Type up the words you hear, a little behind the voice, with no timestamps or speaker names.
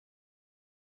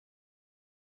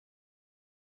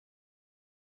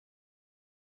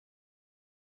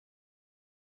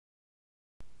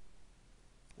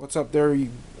What's up there,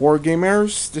 you war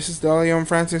gamers? This is Delion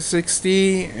Francis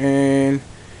 60, and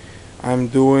I'm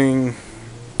doing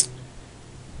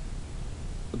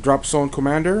Drop Zone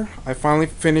Commander. I finally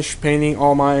finished painting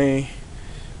all my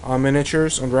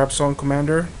miniatures on Drop Zone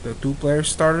Commander, the two-player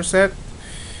starter set.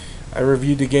 I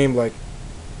reviewed the game like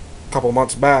a couple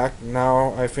months back.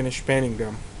 Now I finished painting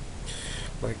them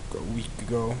like a week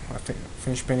ago. I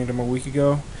finished painting them a week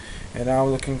ago, and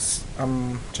now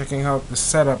I'm checking out the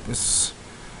setup is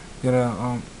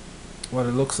what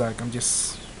it looks like. I'm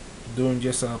just doing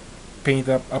a paint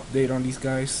up update on these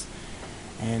guys,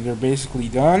 and they're basically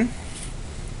done.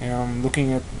 And I'm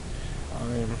looking at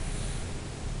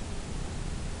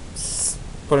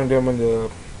putting them on the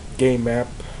game map,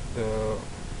 the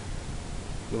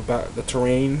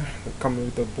terrain that comes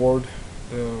with the board,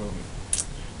 the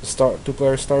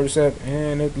two-player starter set,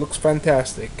 and it looks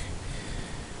fantastic.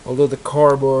 Although the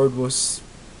cardboard was,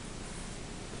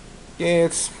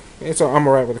 I'm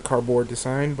alright with the cardboard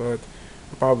design, but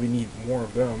I probably need more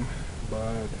of them.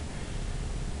 But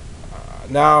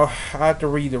now I have to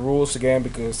read the rules again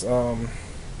because or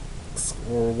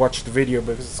watch the video,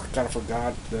 because I kind of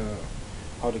forgot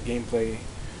how the gameplay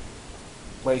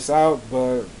plays out.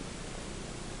 But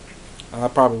I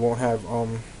probably won't have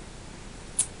a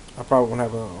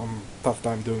tough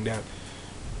time doing that.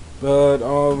 But I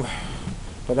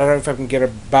don't know if I can get a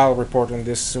battle report on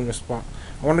this soon as possible.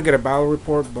 I want to get a battle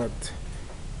report, but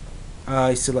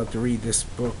I still have to read this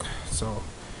book. So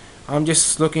I'm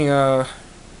just looking,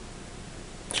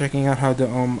 checking out how the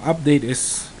update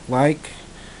is like,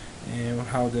 and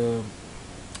how the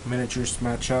miniatures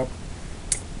match up.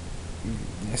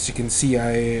 As you can see,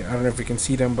 I don't know if you can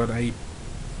see them, but I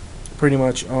pretty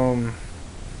much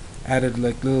added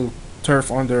like little turf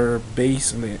on their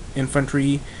base and the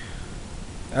infantry.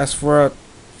 As for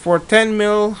a 10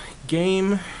 mil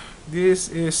game,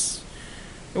 it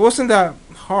wasn't that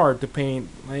hard to paint.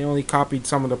 I only copied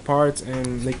some of the parts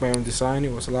and make my own design.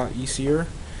 It was a lot easier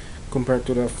compared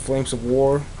to the Flames of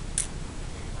War.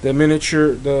 The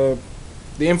miniature, the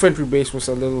infantry base was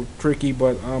a little tricky,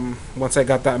 but once I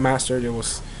got that mastered, it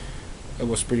was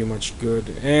pretty much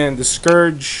good. And the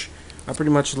Scourge, I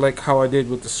pretty much like how I did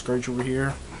with the Scourge over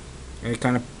here. I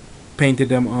kind of painted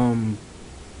them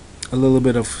a little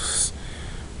bit of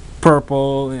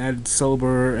purple and added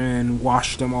silver and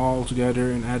washed them all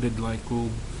together and added like little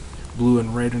blue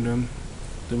and red in them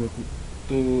to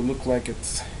look like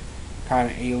it's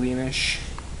kind of alienish.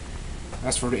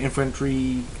 As for the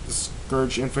infantry, the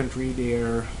Scourge infantry,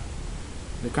 they're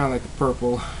kind of like the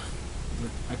purple.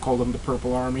 I call them the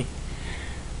Purple Army.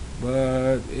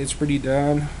 But it's pretty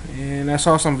done. And I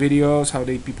saw some videos how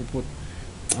people put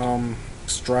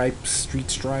stripes, street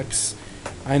stripes.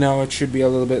 I know it should be a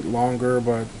little bit longer,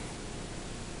 but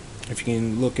if you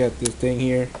can look at this thing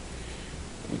here,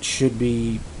 it should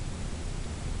be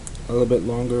a little bit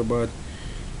longer, but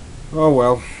oh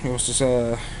well. It was just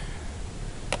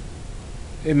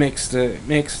it makes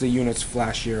the units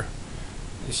flashier.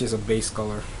 It's just a base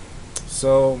color.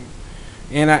 So,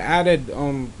 and I added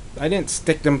I didn't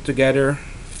stick them together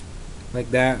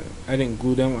like that. I didn't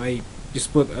glue them. I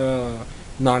just put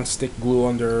non-stick glue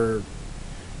on their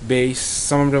base.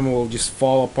 Some of them will just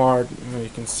fall apart. You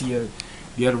can see it.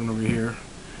 The other one over here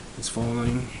is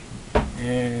falling,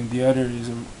 and the other is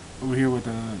over here with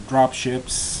the drop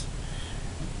ships.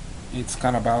 It's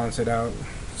kind of balanced it out.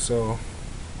 So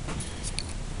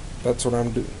that's what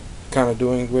I'm kind of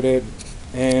doing with it.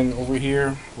 And over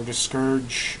here with the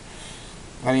Scourge,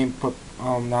 I didn't put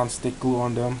non-stick glue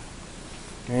on them,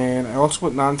 and I also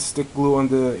put non-stick glue on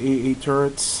the AA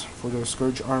turrets for the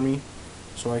Scourge army,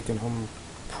 so I can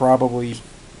probably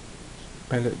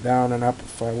bend it down and up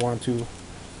if I want to.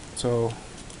 So,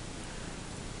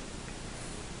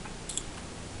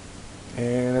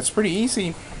 and it's pretty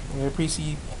easy.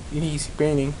 Pretty easy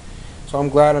painting. So I'm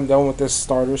glad I'm done with this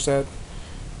starter set.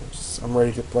 I'm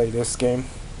ready to play this game.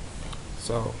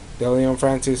 So Delion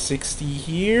Francis 60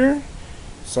 here,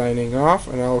 signing off,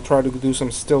 and I'll try to do some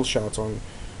still shots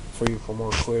for you for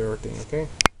more clarity. Okay.